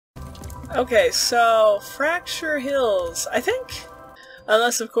Okay, so Fracture Hills. I think,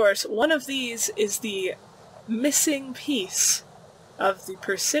 unless of course, one of these is the missing piece of the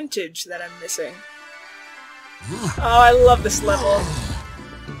percentage that I'm missing. Oh, I love this level.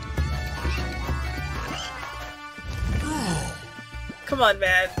 Come on,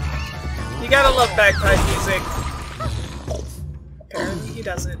 man. You gotta love bagpipe music. Apparently he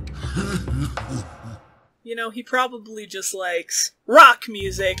doesn't. You know, he probably just likes rock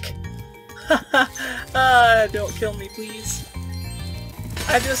music. Don't kill me, please.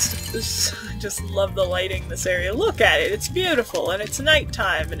 I just love the lighting in this area. Look at it, it's beautiful, and it's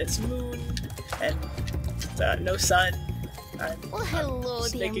nighttime, and it's moon, and no sun. Well, hello,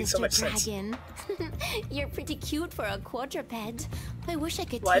 it's making so much Dragon. You're pretty cute for a quadruped. I wish I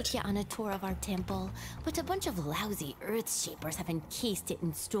could What? take you on a tour of our temple, but a bunch of lousy earth shapers have encased it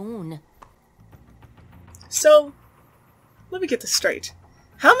in stone. So, let me get this straight.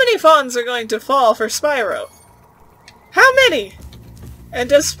 How many fawns are going to fall for Spyro? How many? And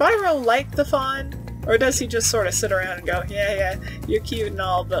does Spyro like the fawn? Or does he just sort of sit around and go, yeah, you're cute and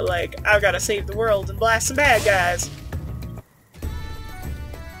all, but like, I've got to save the world and blast some bad guys.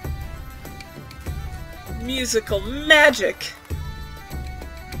 Musical magic.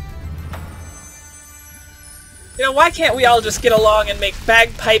 You know, why can't we all just get along and make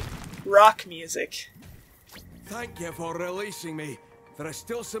bagpipe rock music? Thank you for releasing me. There are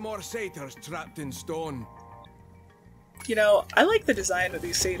still some more satyrs trapped in stone. You know, I like the design of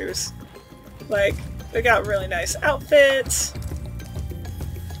these satyrs. Like, they got really nice outfits.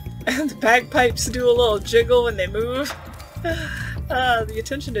 And the bagpipes do a little jiggle when they move. The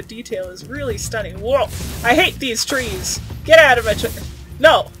attention to detail is really stunning. Whoa! I hate these trees! Get out of my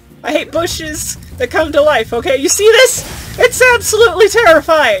No! I hate bushes that come to life, okay? You see this? It's absolutely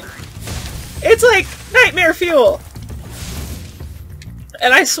terrifying! It's like nightmare fuel!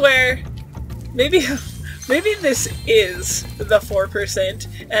 And I swear, maybe this is the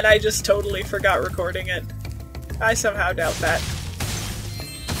 4%, and I just totally forgot recording it. I somehow doubt that.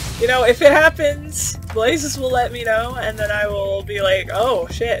 You know, if it happens, Blazes will let me know, and then I will be like, oh,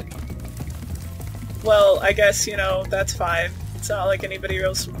 shit. Well, I guess, you know, that's fine. It's not like anybody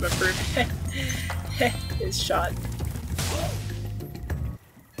else remembered his shot.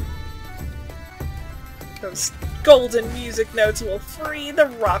 Those golden music notes will free the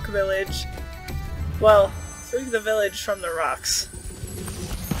rock village. Well, free the village from the rocks.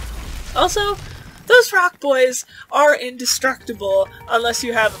 Also, those rock boys are indestructible unless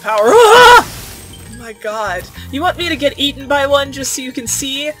you have a power. Ah! Oh my god. You want me to get eaten by one just so you can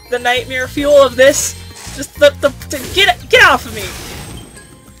see the nightmare fuel of this? Just get off of me!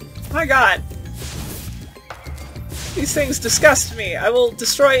 My god. These things disgust me. I will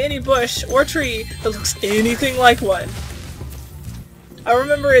destroy any bush or tree that looks anything like one. I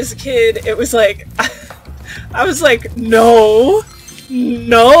remember as a kid, it was like, I was like, no,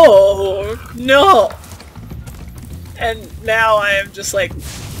 no, no. And now I am just like,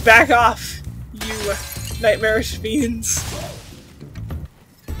 back off, you nightmarish fiends.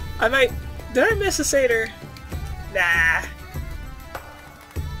 Did I miss a satyr? Nah.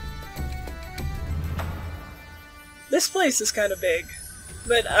 This place is kind of big,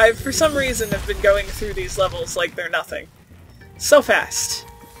 but I, for some reason, have been going through these levels like they're nothing. So fast.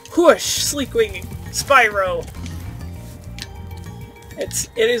 Whoosh! Sleekwing Spyro! It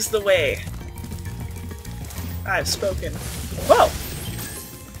is the way. I've spoken. Whoa!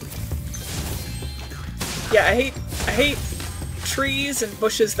 Yeah, I hate trees and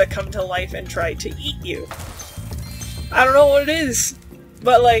bushes that come to life and try to eat you. I don't know what it is,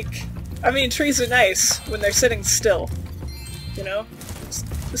 but like, I mean, trees are nice when they're sitting still. You know?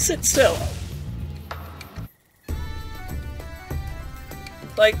 Just sit still.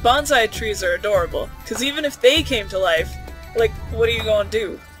 Like, bonsai trees are adorable, because even if they came to life, like, what are you gonna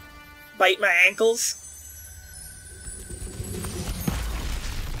do? Bite my ankles?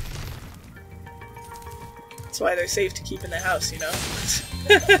 That's why they're safe to keep in the house, you know?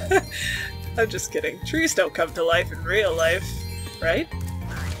 I'm just kidding. Trees don't come to life in real life, right?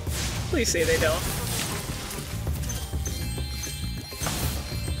 Please say they don't.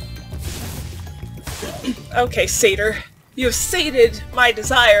 Okay, satyr. You have sated my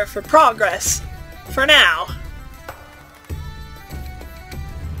desire for progress. For now.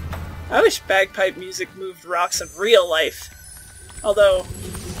 I wish bagpipe music moved rocks in real life. Although,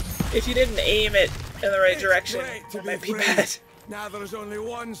 if you didn't aim it in the right direction, it might be bad. Now there's only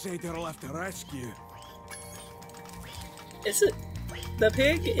one satyr left to rescue. Is it? The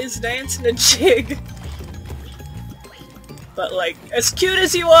pig is dancing a jig. But like, as cute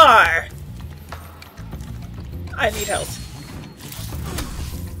as you are! I need help.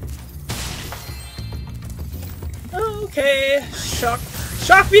 Okay, shock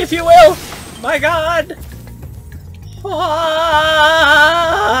me if you will! My god!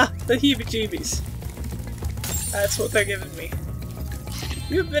 Ah, the heebie-jeebies. That's what they're giving me.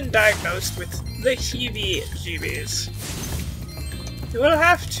 You've been diagnosed with the heebie-jeebies. You will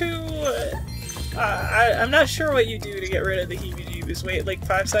have to... I'm not sure what you do to get rid of the heebie-jeebies. Wait, like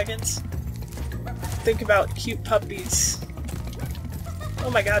 5 seconds? Think about cute puppies. Oh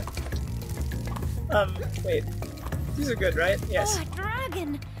my god. Wait. These are good, right? Yes. Oh, a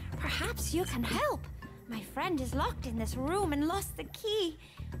dragon! Perhaps you can help. My friend is locked in this room and lost the key.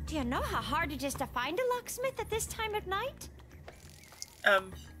 Do you know how hard it is to find a locksmith at this time of night?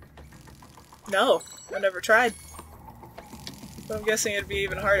 No. I've never tried. But I'm guessing it'd be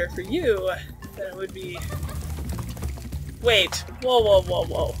even harder for you than it would be... Wait. Whoa, whoa, whoa,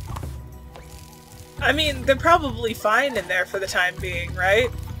 whoa. I mean, they're probably fine in there for the time being, right?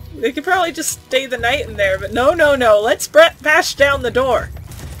 They could probably just stay the night in there, but no, no, no. Let's bash down the door.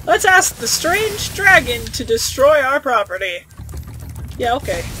 Let's ask the strange dragon to destroy our property. Yeah,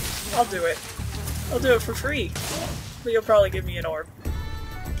 okay. I'll do it. I'll do it for free. But you'll probably give me an orb.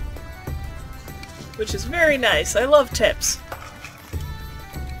 Which is very nice. I love tips.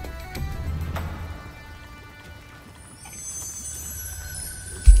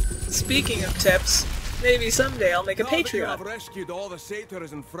 Speaking of tips, maybe someday I'll make a Patreon. You have rescued all the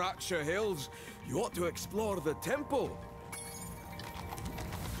satyrs in Fracture Hills. You ought to explore the temple.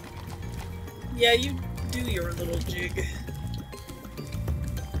 Yeah, you do your little jig.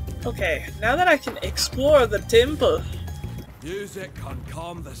 Okay, now that I can explore the temple. Music can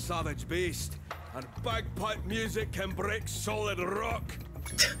calm the savage beast, and bagpipe music can break solid rock.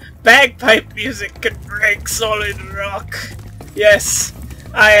 Bagpipe music can break solid rock. Yes.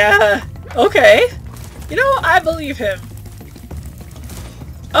 Okay. You know, I believe him.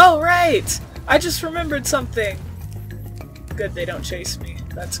 Oh, right! I just remembered something. Good, they don't chase me.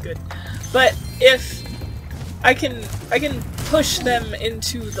 That's good. But if I can push them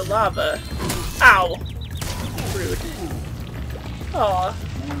into the lava. Ow! Rude. Aw.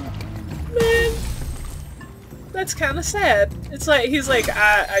 Man. That's kinda sad. It's like, he's like,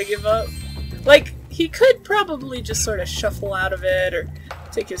 I give up. Like, he could probably just sort of shuffle out of it, or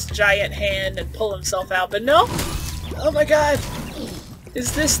take his giant hand and pull himself out, but no! Oh my god!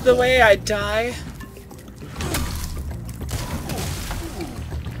 Is this the way I die?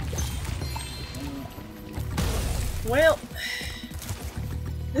 Well,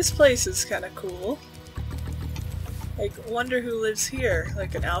 this place is kind of cool. Like, wonder who lives here?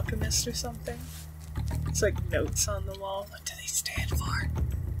 Like an alchemist or something? It's like notes on the wall. What do they stand for?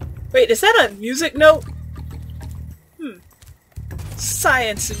 Wait, is that a music note?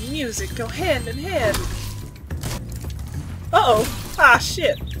 Science and music go hand in hand. Uh-oh. Ah,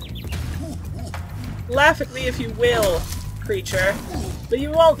 shit. Laugh at me if you will, creature. But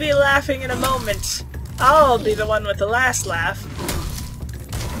you won't be laughing in a moment. I'll be the one with the last laugh.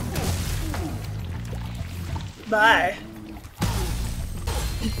 Bye.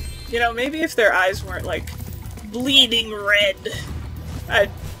 You know, maybe if their eyes weren't, like, bleeding red,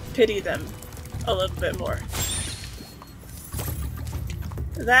 I'd pity them a little bit more.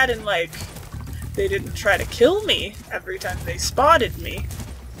 That and, like, they didn't try to kill me every time they spotted me.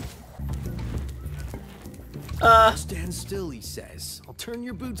 Stand still, he says. I'll turn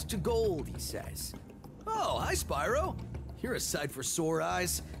your boots to gold, he says. Oh, hi, Spyro. You're a sight for sore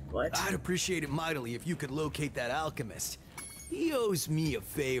eyes. What? I'd appreciate it mightily if you could locate that alchemist. He owes me a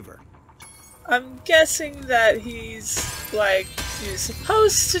favor. I'm guessing that he's, like, you're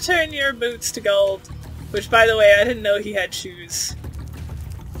supposed to turn your boots to gold. Which, by the way, I didn't know he had shoes.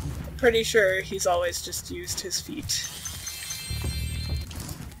 I'm pretty sure he's always just used his feet.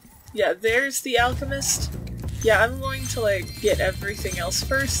 Yeah, there's the alchemist. Yeah, I'm going to, like, get everything else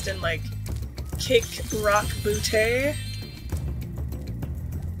first and, like, kick Rock Butte.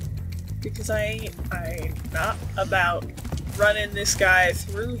 Because I'm not about running this guy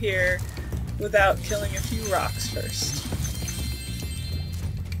through here without killing a few rocks first.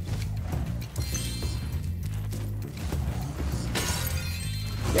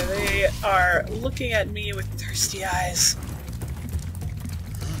 Yeah, they are looking at me with thirsty eyes.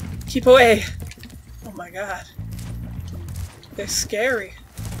 Keep away! Oh my god. They're scary.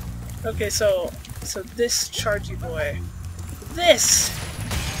 Okay, so this chargy boy. This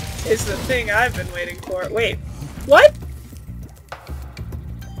is the thing I've been waiting for. Wait, what?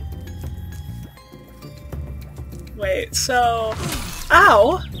 Wait, so...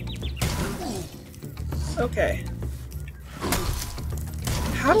 Ow! Okay.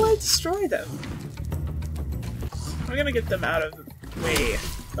 How do I destroy them? I'm gonna get them out of the way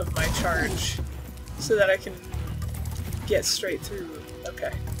of my charge so that I can get straight through.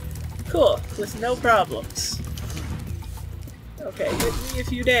 Okay. Cool. With no problems. Okay, hit me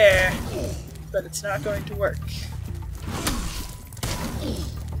if you dare. But it's not going to work.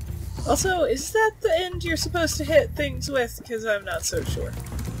 Also, is that the end you're supposed to hit things with? Because I'm not so sure.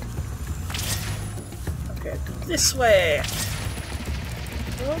 Okay, this way.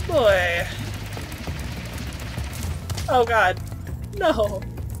 Oh boy. Oh god. No.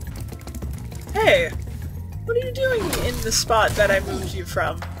 Hey! What are you doing in the spot that I moved you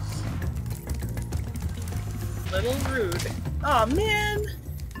from? Little rude. Aw, man!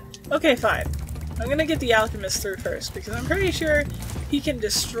 Okay, fine. I'm gonna get the alchemist through first, because I'm pretty sure he can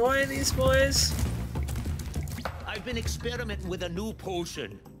destroy these boys. I've been experimenting with a new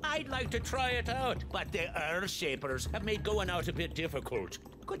potion. I'd like to try it out, but the Earth Shapers have made going out a bit difficult.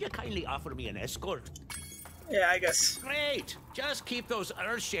 Could you kindly offer me an escort? Yeah, I guess. Great! Just keep those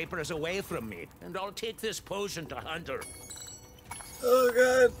Earth Shapers away from me, and I'll take this potion to Hunter. Oh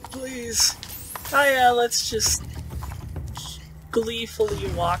god, please. Hiya, let's just gleefully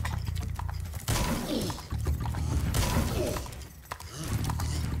walk.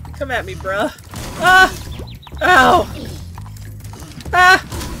 Come at me, bruh. Ah! Ow! Ah!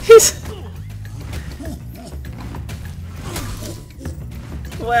 He's...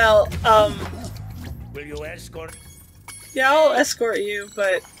 Well, Will you escort? yeah, I'll escort you,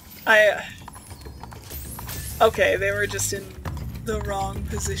 but okay, they were just in the wrong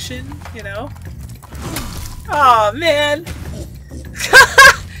position, you know? Aw, man!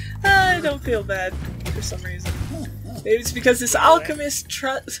 I don't feel bad for some reason. Maybe it's because this alchemist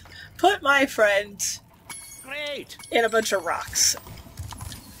put my friend Great! in a bunch of rocks.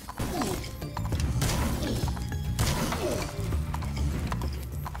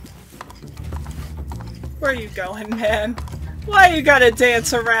 Where are you going, man? Why you gotta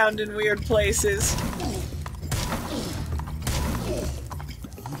dance around in weird places?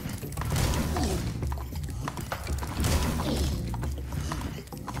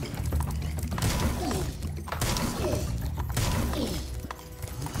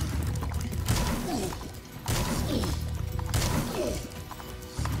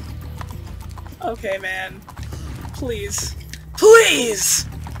 Okay, man. Please. Please!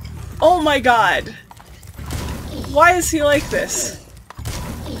 Oh my god! Why is he like this?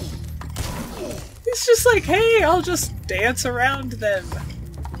 He's just like, hey, I'll just dance around them.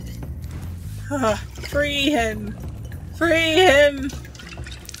 Free him! Free him!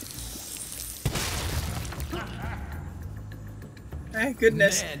 My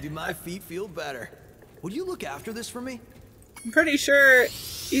goodness. Man, do my feet feel better. Would you look after this for me? I'm pretty sure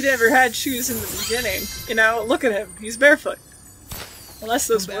he never had shoes in the beginning. You know, look at him. He's barefoot. Unless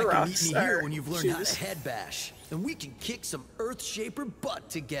those Come were back and rocks. meet me here or when you've learned how shoes. to head bash, and we can kick some Earth Shaper butt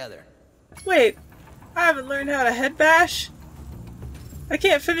together. Wait, I haven't learned how to head bash? I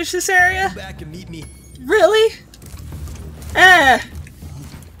can't finish this area? Come back and meet me. Really?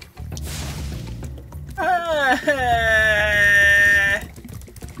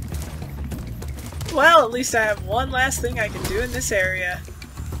 Well, at least I have one last thing I can do in this area.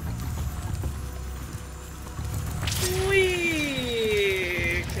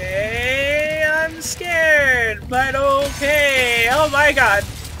 Whee! Okay, I'm scared, but okay. Oh my god.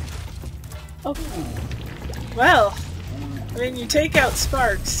 Oh. Well, I mean, you take out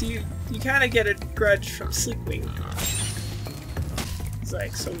sparks, you kind of get a grudge from Sleepwing. It's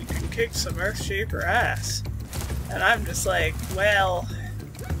like, so we can kick some Earth Shaper ass. And I'm just like, well,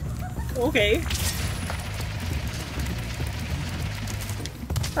 okay.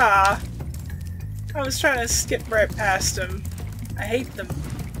 Ah, I was trying to skip right past them. I hate them.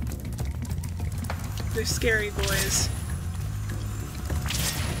 They're scary boys.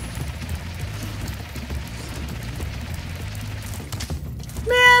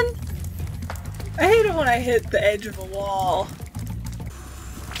 Man! I hate it when I hit the edge of a wall.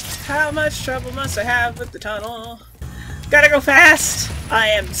 How much trouble must I have with the tunnel? Gotta go fast! I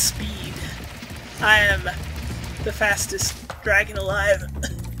am speed. I am the fastest dragon alive.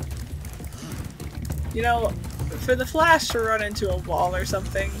 You know, for the Flash to run into a wall or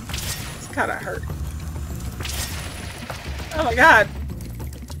something, it's kinda hurt. Oh my god!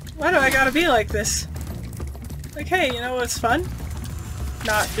 Why do I gotta be like this? Like, hey, you know what's fun?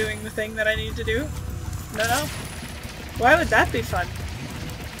 Not doing the thing that I need to do? No? Why would that be fun?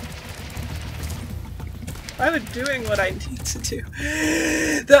 Why would doing what I need to do?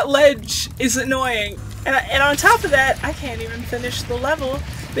 That ledge is annoying. And on top of that, I can't even finish the level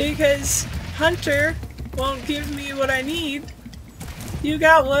because Hunter won't give me what I need. You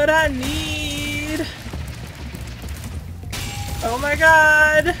got what I need. Oh my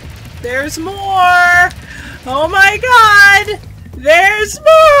god! There's more! Oh my god! There's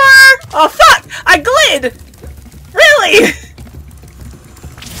more! Oh fuck! I glid! Really?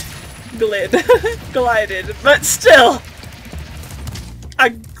 Glid. Glided. But still! I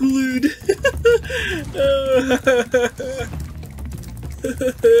glued.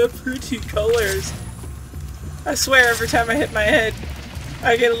 Pretty colors. I swear every time I hit my head,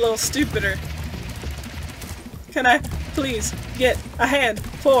 I get a little stupider. Can I please get a hand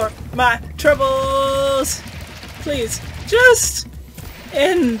for my troubles? Please, just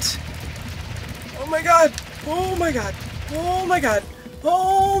end. Oh my god. Oh my god. Oh my god.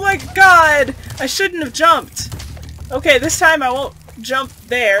 Oh my god! I shouldn't have jumped. Okay, this time I won't jump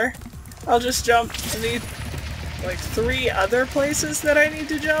there. I'll just jump in the like 3 other places that I need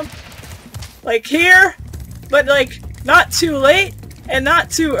to jump. Like here, but like not too late and not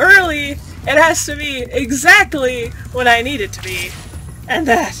too early. It has to be exactly when I need it to be. And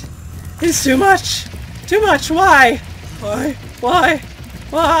that is too much. Too much. Why? Why? Why?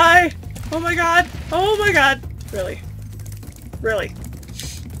 Why? Oh my god. Oh my god. Really? Really?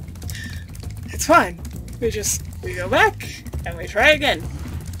 It's fine. We go back and we try again.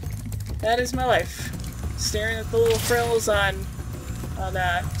 That is my life. Staring at the little frills on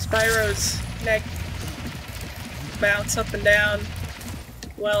Spyro's neck. Bounce up and down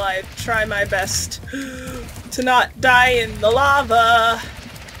while I try my best to not die in the lava.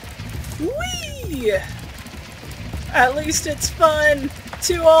 Whee! At least it's fun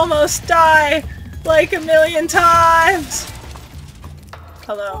to almost die like 1,000,000 times.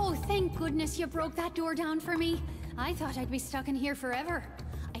 Hello. Oh, thank goodness you broke that door down for me. I thought I'd be stuck in here forever.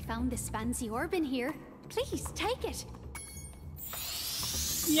 I found this fancy orb in here. Please, take it.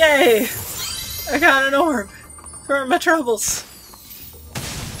 Yay! I got an orb for my troubles.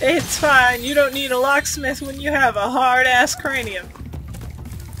 It's fine, you don't need a locksmith when you have a hard-ass cranium.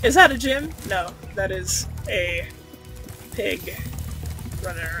 Is that a gym? No, that is a pig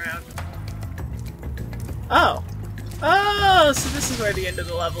running around. Oh. Oh, so this is where the end of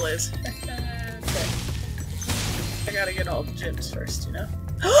the level is. Okay. I gotta get all the gyms first, you know?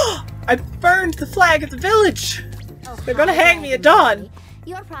 I burned the flag of the village! Oh, they're gonna hang me at dawn!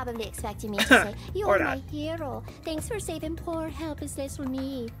 You're probably expecting me to say, Or "You're not. my hero. Thanks for saving poor, helpless little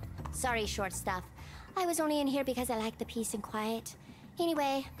me." Sorry, short stuff. I was only in here because I like the peace and quiet.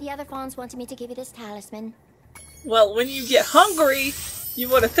 Anyway, the other fawns wanted me to give you this talisman. Well, when you get hungry, you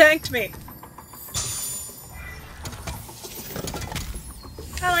would have thanked me.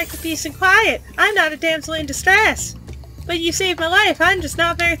 I like the peace and quiet. I'm not a damsel in distress. But you saved my life. I'm just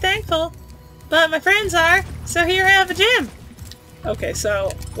not very thankful. But my friends are, so here I have a gym. Okay,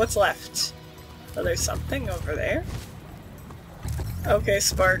 so what's left? Oh, there's something over there. Okay,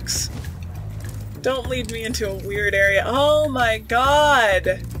 Sparks. Don't lead me into a weird area. Oh my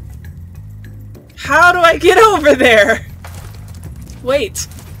god! How do I get over there? Wait,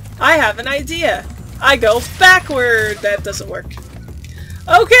 I have an idea. I go backward. That doesn't work.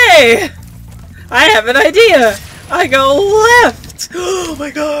 Okay! I have an idea. I go left. Oh my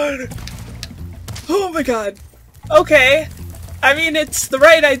god. Oh my god. Okay. I mean, it's the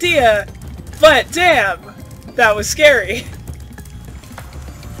right idea, but damn, that was scary.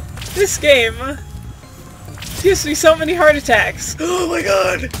 This game gives me so many heart attacks. Oh my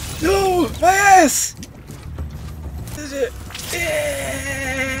god! No! My ass!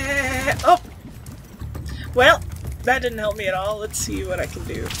 Oh! Well, that didn't help me at all. Let's see what I can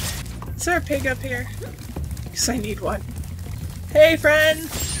do. Is there a pig up here? Because I need one. Hey, friend!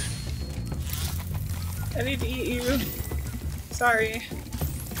 I need to eat you. Sorry.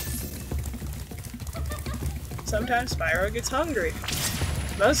 Sometimes Spyro gets hungry.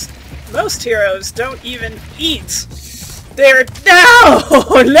 Most heroes don't even eat. They're no.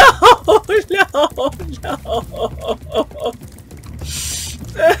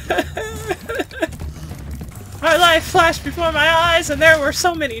 My life flashed before my eyes, and there were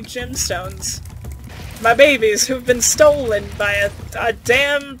so many gemstones. My babies who've been stolen by a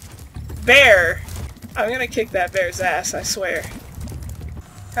damn bear. I'm gonna kick that bear's ass, I swear.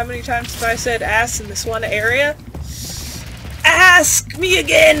 How many times have I said ass in this one area? Ask me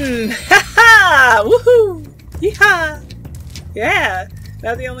again! Ha-ha! Woohoo! Yeehaw! Yeah!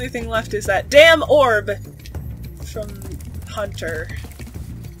 Now the only thing left is that damn orb from Hunter.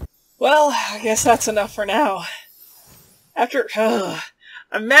 Well, I guess that's enough for now. I'm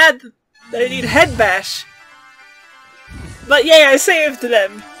mad that I need a head bash. But yay, I saved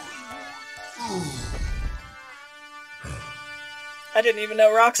them! I didn't even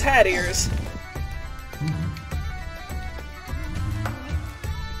know rocks had ears.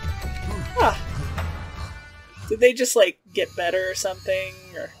 Huh. Did they just, like, get better or something?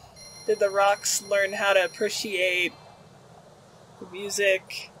 Or Did the rocks learn how to appreciate the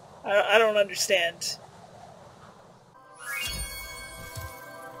music? I don't understand.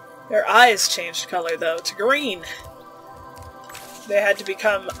 Their eyes changed color, though, to green. They had to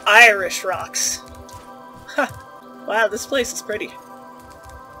become Irish rocks. Wow, this place is pretty.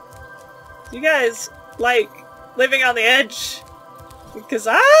 You guys like living on the edge? Because,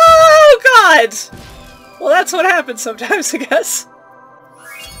 oh god! Well, that's what happens sometimes, I guess.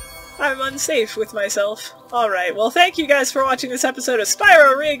 I'm unsafe with myself. Alright, well thank you guys for watching this episode of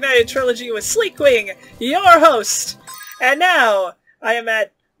Spyro Reignited Trilogy with Sleekwing, your host! And now, I am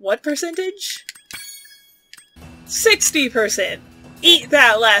at what percentage? 60%! Eat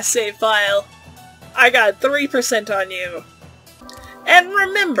that last save file! I got 3% on you. And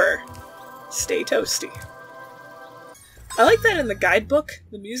remember, stay toasty. I like that in the guidebook,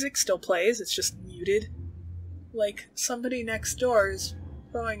 the music still plays, it's just muted. Like, somebody next door is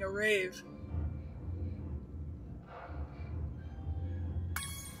throwing a rave.